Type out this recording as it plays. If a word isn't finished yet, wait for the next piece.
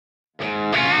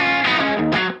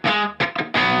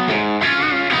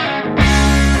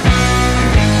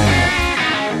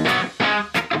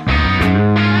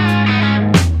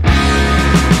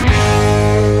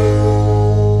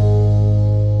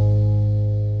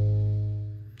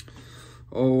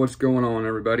Oh, what's going on,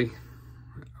 everybody?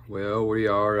 Well, we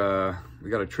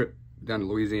got a trip down to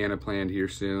Louisiana planned here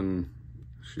soon.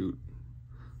 Shoot,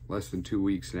 less than 2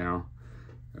 weeks now.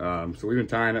 So we've been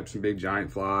tying up some big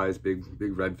giant flies, big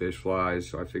redfish flies.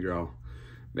 So I figure I'll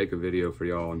make a video for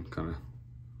y'all and kind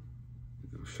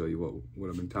of show you what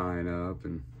I've been tying up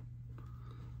and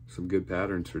some good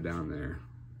patterns for down there.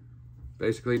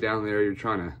 Basically, down there you're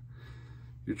trying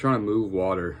to move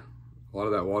water. A lot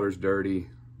of that water's dirty,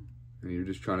 and you're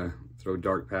just trying to throw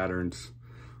dark patterns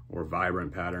or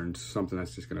vibrant patterns, something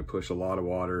that's just going to push a lot of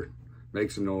water,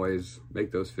 make some noise,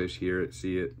 make those fish hear it,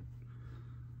 see it,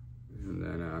 and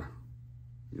then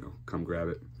come grab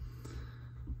it.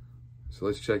 So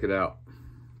let's check it out.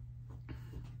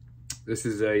 This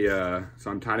is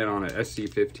so I'm tying it on a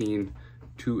SC15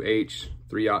 2H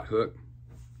 3/0 hook.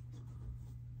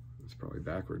 It's probably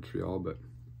backwards for y'all, but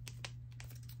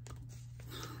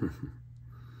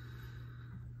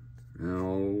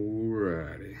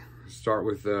alrighty. Start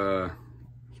with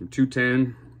some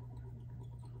 210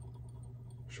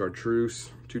 chartreuse,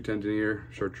 210 denier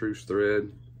chartreuse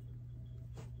thread.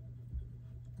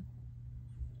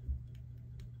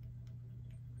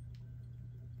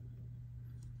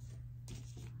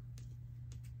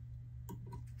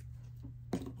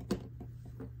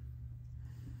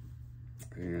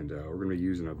 And we're going to be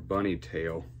using a bunny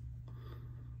tail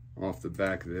off the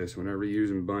back of this. Whenever you're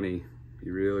using bunny,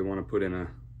 you really want to put in a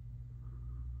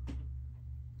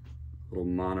little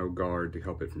mono guard to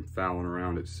help it from fouling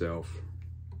around itself.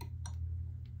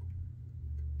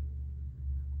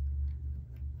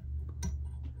 They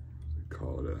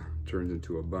call it turns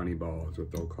into a bunny ball is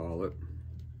what they'll call it.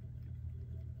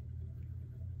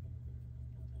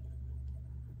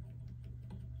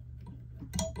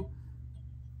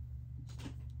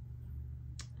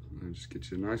 And just get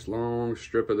you a nice long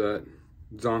strip of that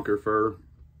zonker fur.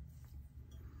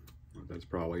 That's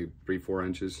probably 3-4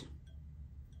 inches.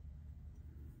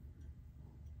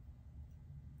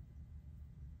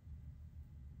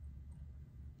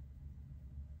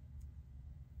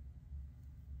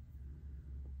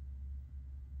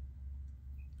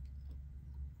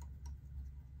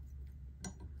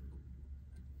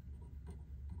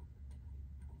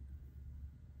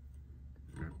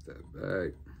 Wrap that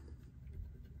back.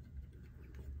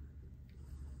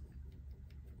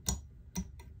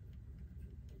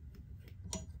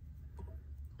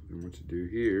 And what you do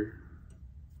here,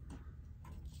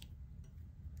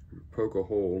 poke a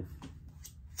hole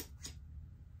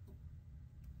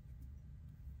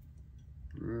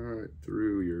right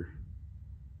through your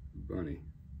bunny.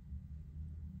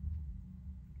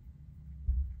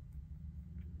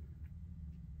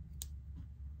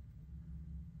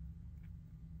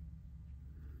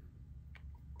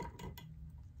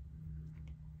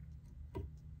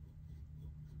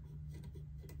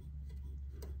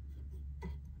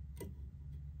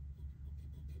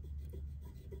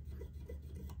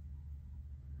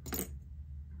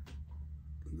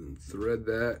 Thread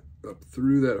that up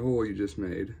through that hole you just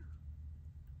made.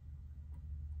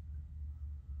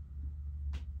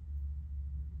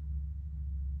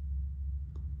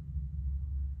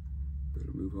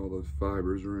 Gotta move all those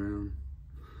fibers around.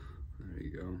 There you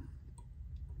go.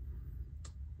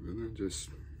 And then just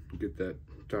get that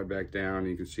tied back down.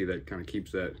 You can see that kind of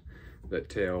keeps that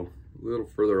tail a little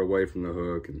further away from the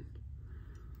hook and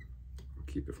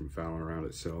keep it from fouling around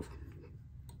itself.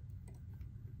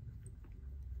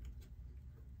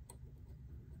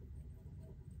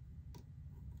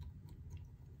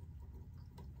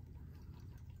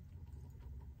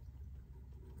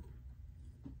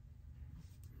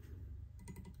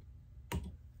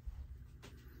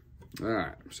 All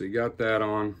right, so you got that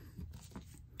on.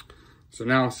 So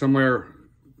now somewhere,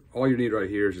 all you need right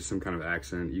here is just some kind of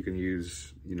accent. You can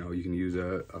use, you can use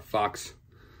a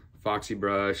foxy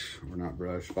brush, or not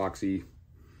brush, foxy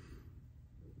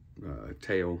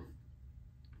tail.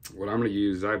 What I'm gonna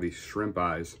use is I have these shrimp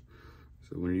eyes.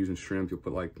 So when you're using shrimp, you'll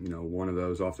put like, one of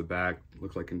those off the back,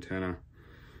 looks like antenna.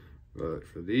 But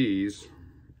for these,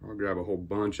 I'll grab a whole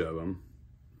bunch of them.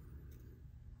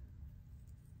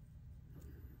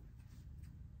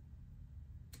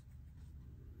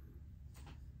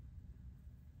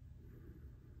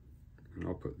 And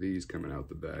I'll put these coming out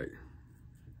the back.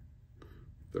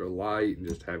 They're light and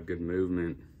just have good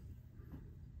movement.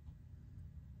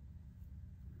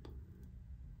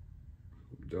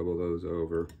 Double those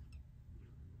over.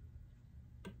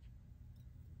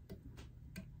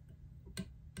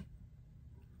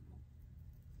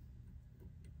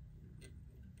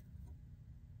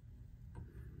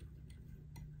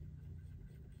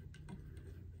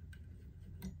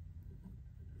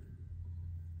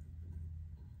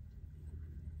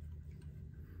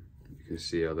 can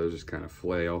see how those just kind of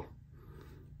flail.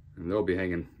 And they'll be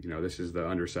hanging, you know, this is the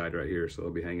underside right here, so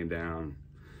they'll be hanging down.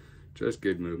 Just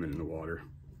good movement in the water.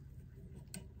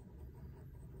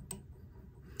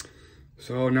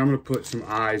 So now I'm gonna put some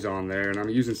eyes on there, and I'm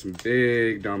using some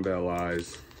big dumbbell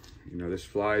eyes. You know, this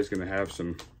fly is gonna have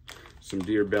some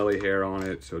deer belly hair on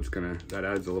it, so that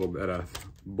adds a little bit of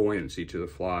buoyancy to the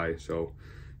fly. So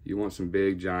you want some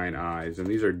big giant eyes, and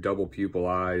these are double pupil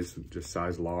eyes, just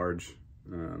size large.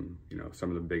 You know, some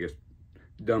of the biggest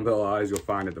dumbbell eyes you'll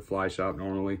find at the fly shop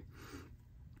normally.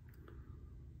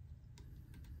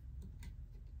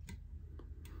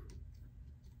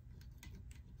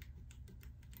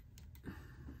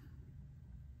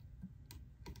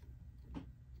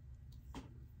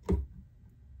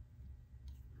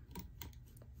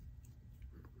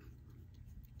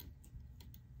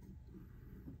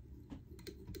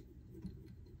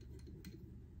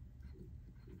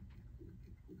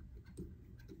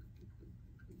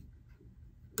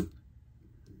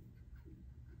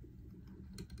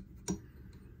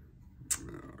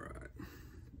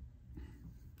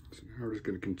 We're just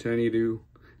going to continue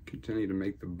to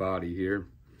make the body here.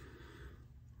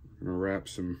 I'm going to wrap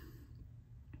some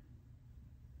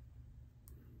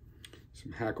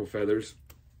hackle feathers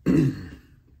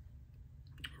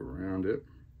around it.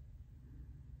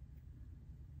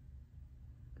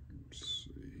 Let's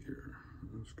see here.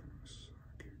 Those kind of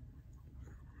suck.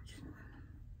 That's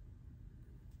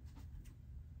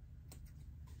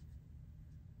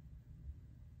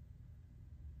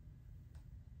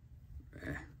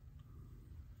fine.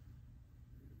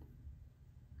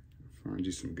 Find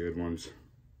you some good ones.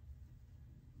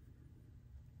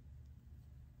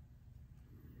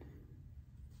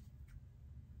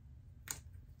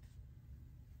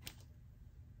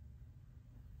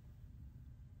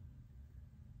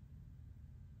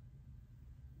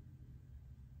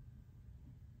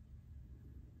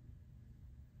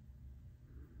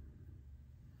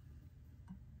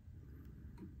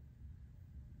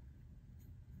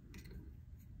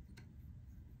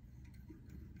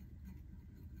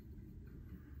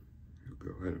 Go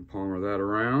ahead and palmer that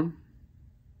around.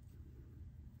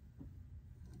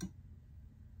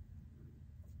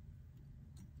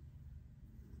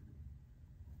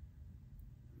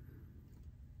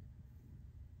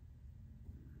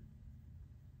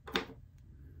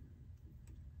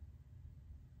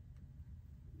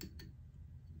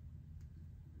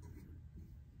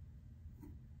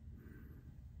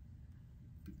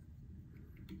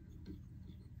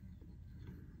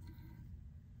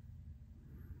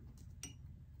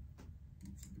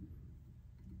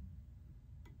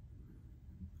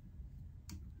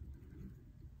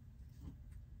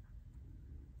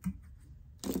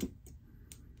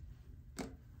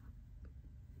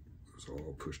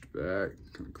 All pushed back,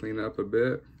 kind of clean up a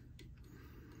bit.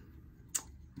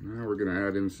 Now we're gonna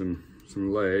add in some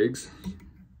legs.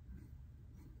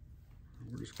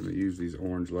 We're just gonna use these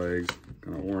orange legs,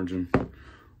 kind of orange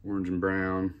and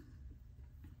brown.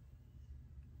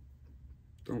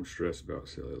 Don't stress about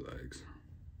silly legs.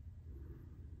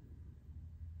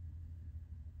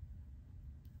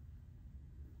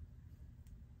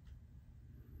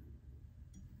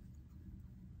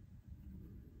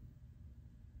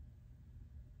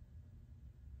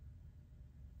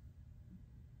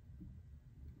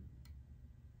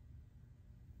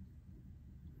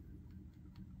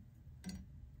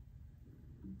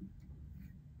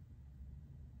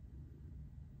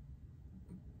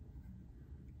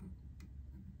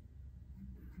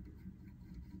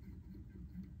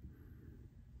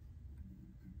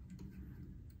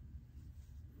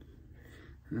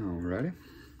 Alrighty.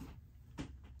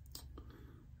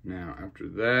 Now after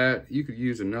that, you could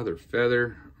use another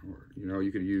feather, or you know,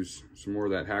 you could use some more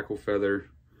of that hackle feather.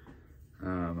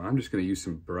 I'm just going to use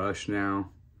some brush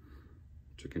now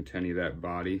to continue that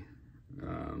body.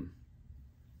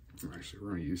 Actually, we're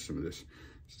going to use some of this.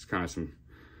 This is kind of some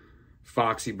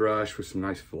foxy brush with some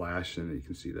nice flash in it. You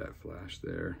can see that flash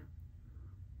there.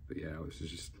 But yeah, this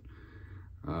is just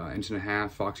 1.5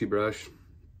 inch foxy brush.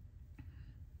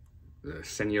 The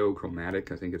Senyo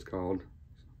Chromatic, I think it's called.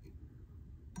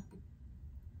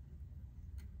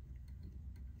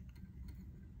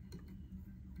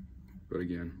 But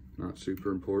again, not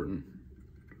super important.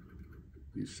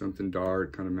 Use something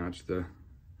dark, kind of match the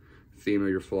theme of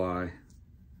your fly.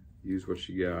 Use what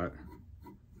you got.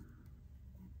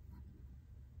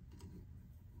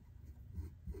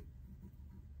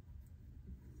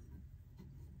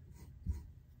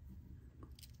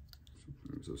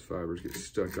 Sometimes those fibers get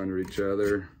stuck under each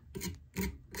other.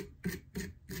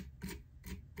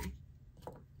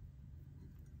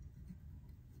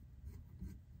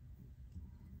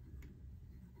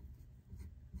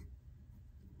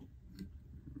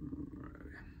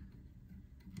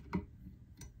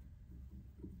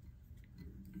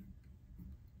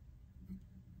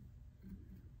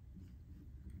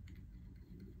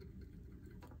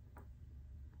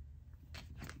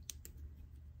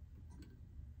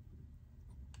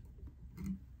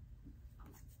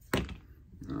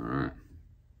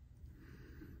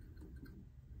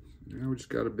 we just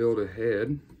got to build a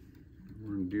head.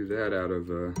 We're going to do that out of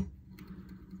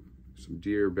some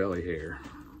deer belly hair.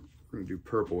 We're going to do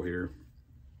purple here.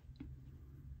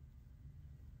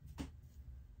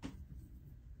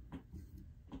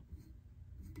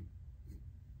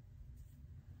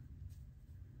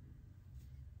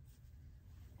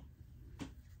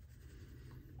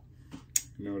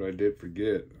 You know what I did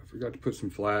forget? I forgot to put some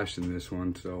flash in this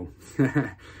one, so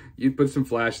you put some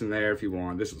flash in there if you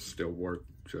want. This will still work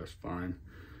just fine.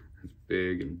 It's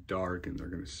big and dark and they're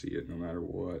gonna see it no matter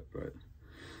what, but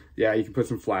yeah, you can put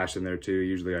some flash in there too.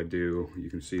 Usually I do. You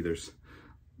can see there's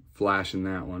flash in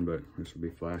that one, but this will be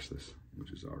flashless,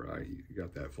 which is all right. You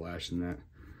got that flash in that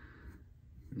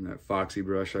foxy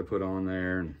brush I put on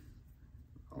there, and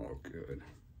all good.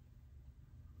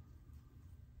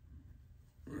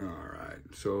 All right,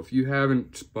 so if you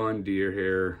haven't spun deer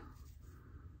hair,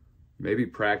 maybe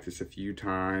practice a few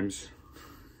times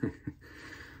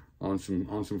on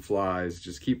some flies.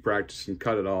 Just keep practicing,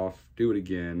 cut it off, do it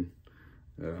again,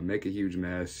 make a huge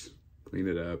mess, clean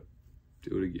it up,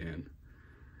 do it again.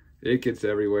 It gets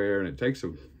everywhere, and it takes a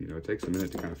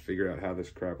minute to kind of figure out how this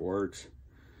crap works.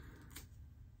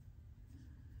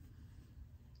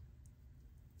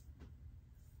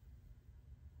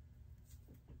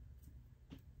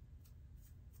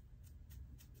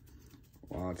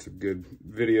 Lots of good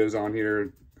videos on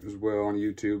here as well on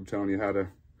YouTube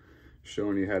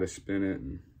showing you how to spin it.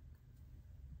 And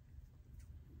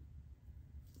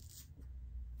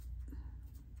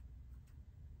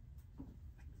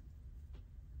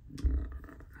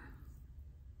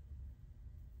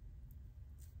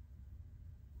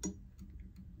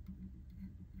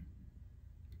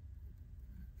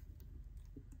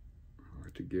I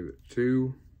like to give it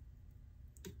 2,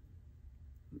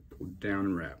 pull down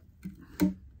and wrap.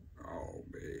 Oh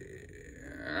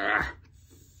man.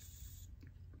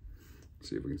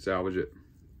 See if we can salvage it.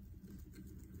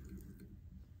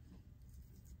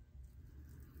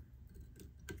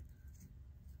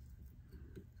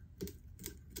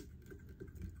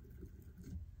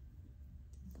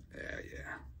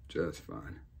 Yeah, just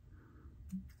fine.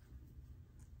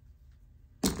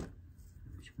 So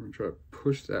we're gonna try to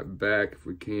push that back if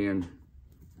we can.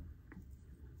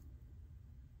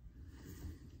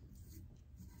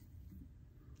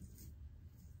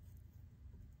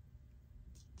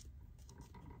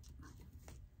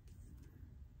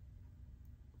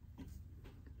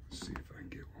 See if I can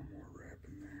get one more wrap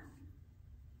in there.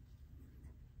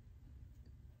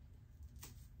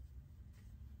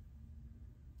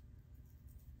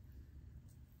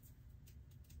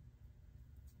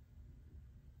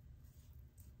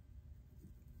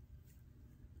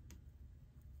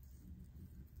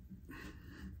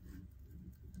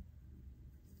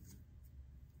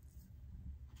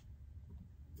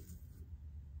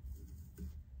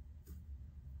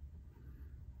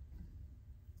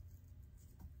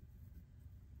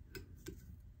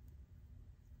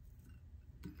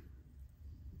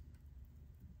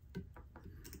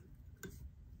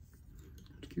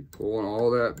 Keep pulling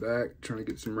all that back, trying to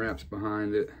get some wraps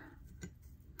behind it.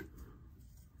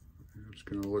 It's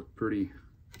gonna look pretty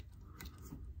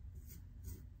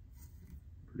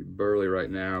burly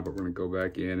right now, but we're gonna go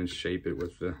back in and shape it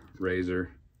with the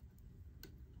razor.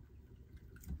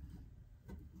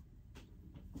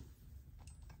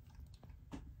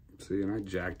 See, and I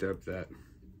jacked up that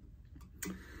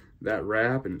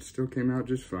wrap, and it still came out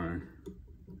just fine.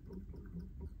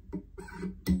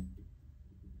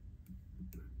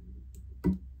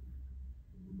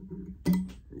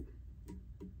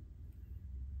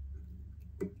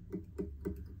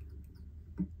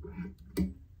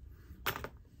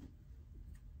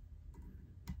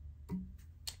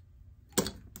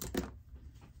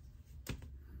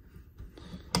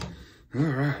 All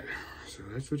right, so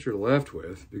that's what you're left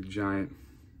with. Big giant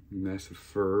mess of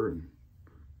fur and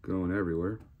going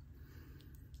everywhere.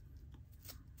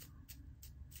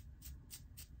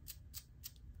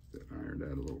 That ironed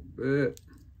out a little bit.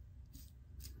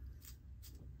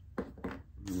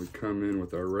 And we come in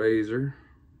with our razor.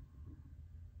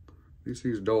 These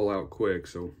things dull out quick,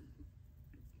 so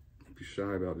don't be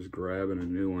shy about just grabbing a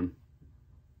new one.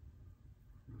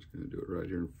 I'm just gonna do it right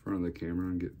here in front of the camera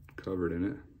and get covered in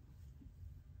it.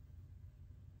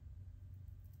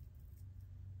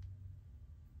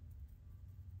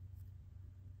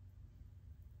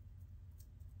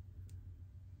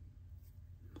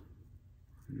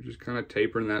 You're just kind of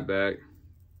tapering that back.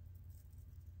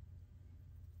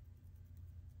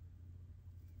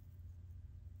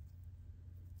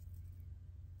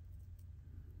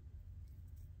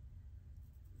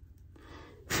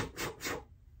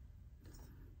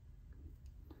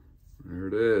 There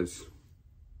it is.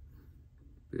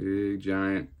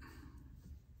 giant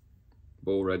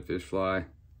bull redfish fly.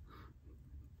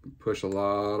 Push a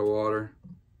lot of water.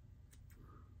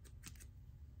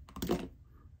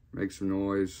 Make some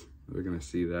noise. They're gonna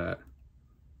see that.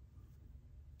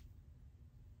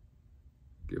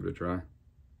 Give it a try.